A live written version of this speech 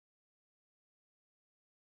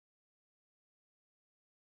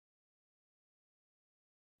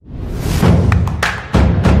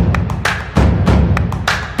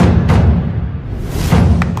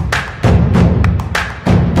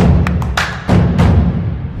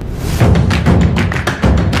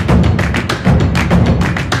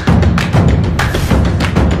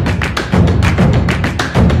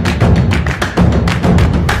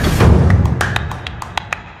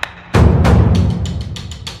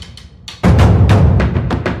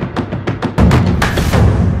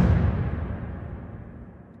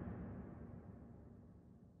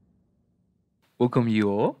Welcome you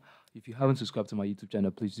all. If you haven't subscribed to my YouTube channel,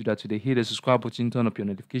 please do that today. Hit the subscribe button, turn up your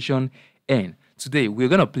notification, and today we're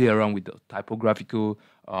gonna play around with the typographical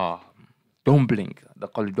don't blink. They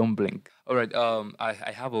call it don't blink. All right.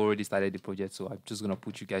 I have already started the project, so I'm just gonna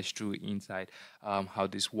put you guys through inside how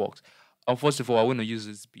this works. First of all, I want to use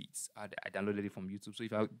this beats. I downloaded it from YouTube. So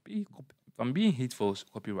if I'm being hit for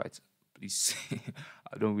copyright, please,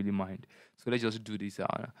 I don't really mind. So let's just do this.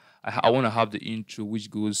 I want to have the intro which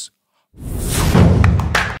goes.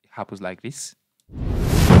 It happens like this.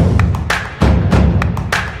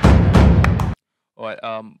 All right.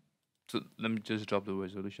 So let me just drop the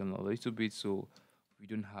resolution a little bit so we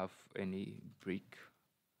don't have any break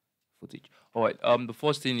footage. All right. The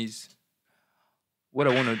first thing is what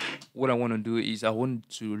I want to do is I want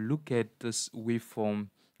to look at this waveform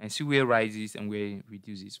and see where rises and where it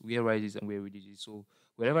reduces, where rises and where it reduces. So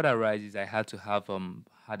wherever that rises, I had to have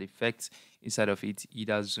had effects inside of it,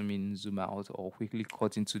 either zoom in, zoom out, or quickly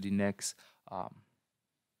cut into the next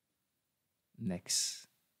next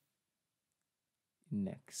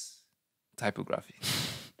typography.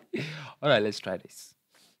 All right, let's try this.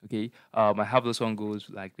 Okay, I have this one goes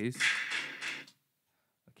like this.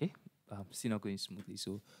 Okay, still not going smoothly.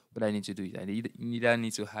 So what I need to do is I either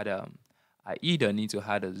need to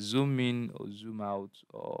add a zoom in or zoom out,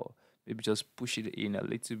 or maybe just push it in a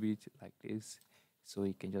little bit like this, so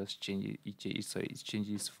it can just change it. So it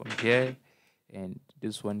changes from here, and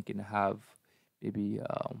this one can have maybe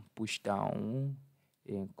push down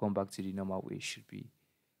and come back to the normal way it should be.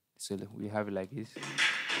 So we have it like this.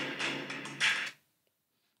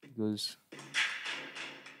 It goes.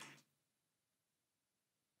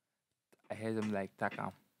 I hear them like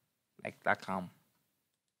takam, like takam.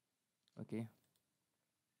 Okay.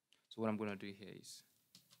 So what I'm gonna do here is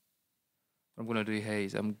I'm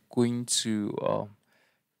going to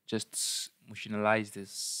just motionalize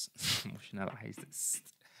this. Motionalize this.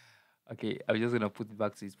 Okay, I'm just gonna put it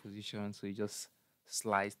back to its position, so it just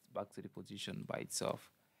sliced back to the position by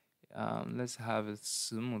itself. Let's have it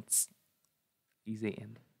smooth, easy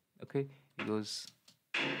end. Okay, it goes.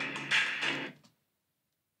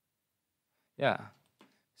 Yeah.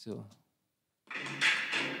 So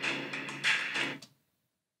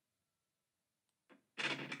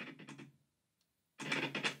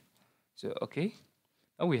okay,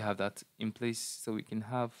 now we have that in place, so we can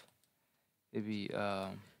have maybe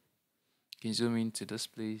can zoom into this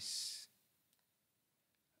place.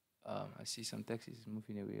 I see some text is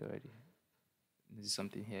moving away already. There's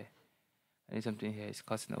something here. I need something here. It's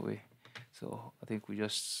cutting away. So I think we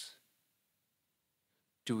just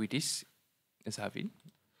do with this. Let's have it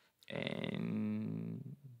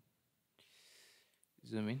and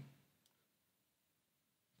zoom in.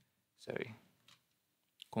 Sorry.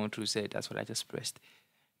 Control Z. That's what I just pressed.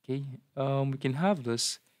 Okay. We can have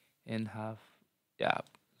this and have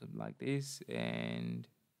something like this, and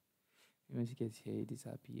once you get here, it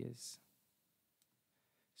disappears.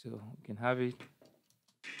 So we can have it.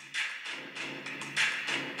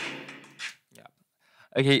 Yeah.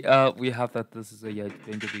 Okay. We have that. This is where your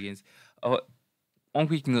adventure begins. On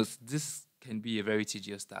quick notes, this can be a very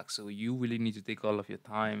tedious task, so you really need to take all of your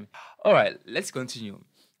time. All right, let's continue.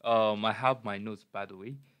 I have my notes, by the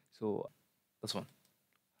way. So this one.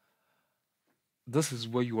 This is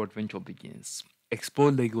where your adventure begins.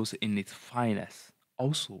 Explore Legos in its finest,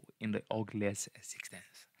 also in the ugliest extent.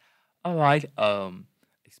 All right,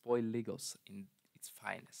 explore Legos in its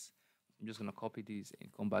finest. I'm just gonna copy this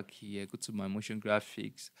and come back here. Go to my motion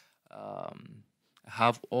graphics. I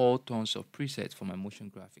have all tons of presets for my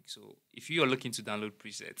motion graphics. So if you are looking to download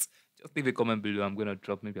presets, just leave a comment below. I'm gonna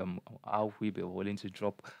drop maybe I'll be willing to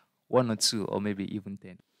drop one or two or maybe even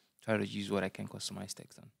 10. Try to use what I can customize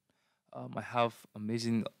text on. I have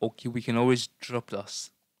amazing. Okay, we can always drop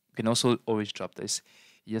this. We can also always drop this.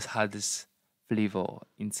 You just have this flavor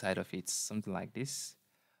inside of it, something like this.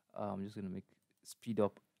 I'm just gonna make speed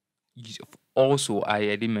up. Also, I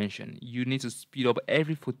didn't mention you need to speed up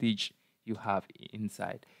every footage you have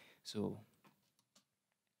inside. So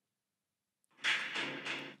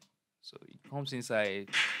it comes inside.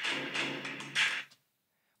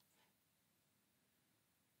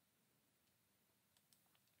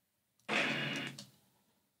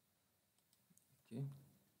 Okay.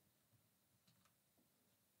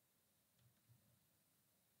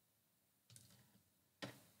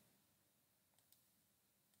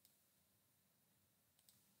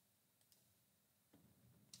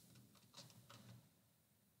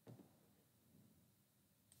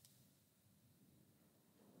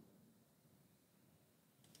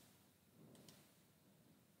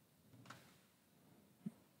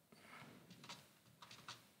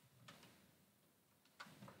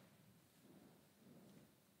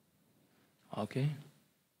 Okay.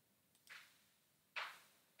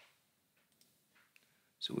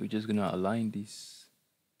 So we're just gonna align this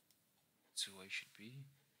to where it should be.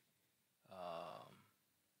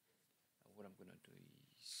 What I'm gonna do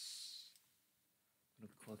is I'm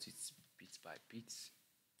gonna cut it bit by bit.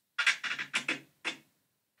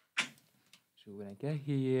 So when I get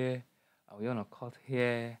here, I want to cut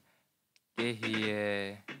here, get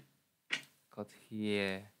here, cut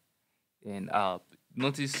here, and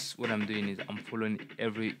notice what I'm doing is I'm following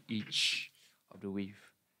every inch of the wave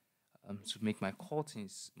to make my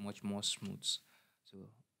cuttings much more smooth. So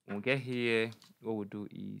when we get here, what we'll do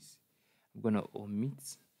is I'm gonna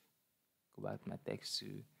omit, go back to my text to,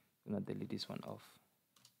 I'm gonna delete this one off.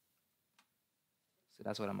 So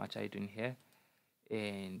that's what I'm actually doing here,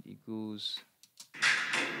 and it goes.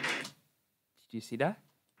 Did you see that?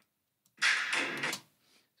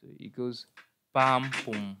 So it goes bam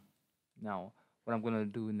boom. Now what I'm gonna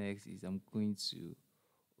do next is I'm going to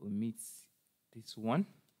omit this one.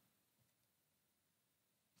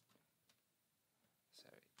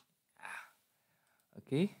 Sorry.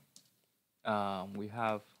 Okay. We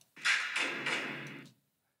have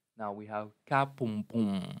now we have ka boom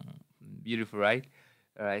boom. Beautiful, right?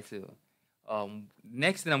 All right. So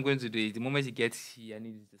next thing I'm going to do is the moment it gets here, I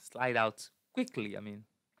need it to slide out quickly. I mean,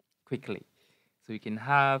 quickly. So you can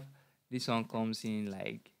have this one comes in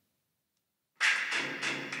like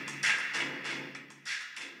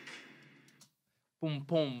boom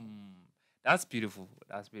boom. That's beautiful.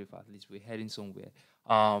 That's beautiful. At least we're heading somewhere.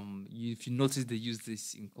 If you notice they use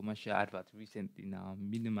this in commercial advert recently now,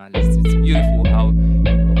 minimalist. It's beautiful how you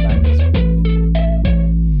combine this.